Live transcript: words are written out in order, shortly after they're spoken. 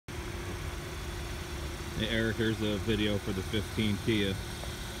Hey Eric, here's a video for the 15 Kia.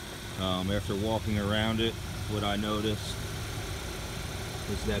 After walking around it, what I noticed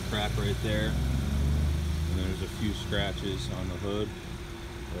is that crack right there, and there's a few scratches on the hood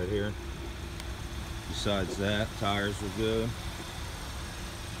right here. Besides that, tires were good.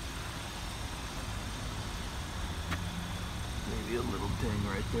 Maybe a little ding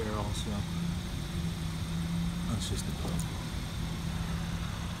right there also. That's just a bug.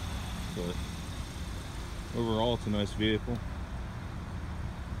 But overall, it's a nice vehicle.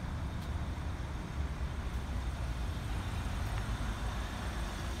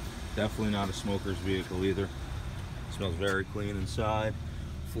 Definitely not a smoker's vehicle either. It smells very clean inside.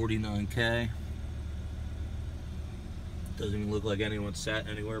 49K. Doesn't even look like anyone sat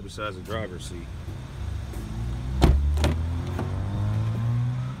anywhere besides the driver's seat.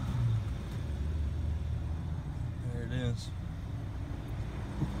 There it is.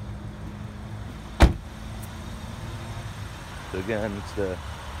 So again, it's the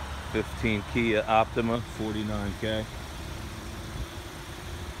 15 Kia Optima, 49K.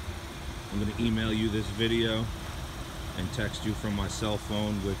 I'm going to email you this video and text you from my cell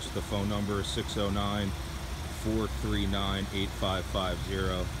phone, which the phone number is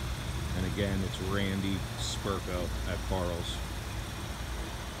 609-439-8550. And again, it's Randy Spurko at Carl's.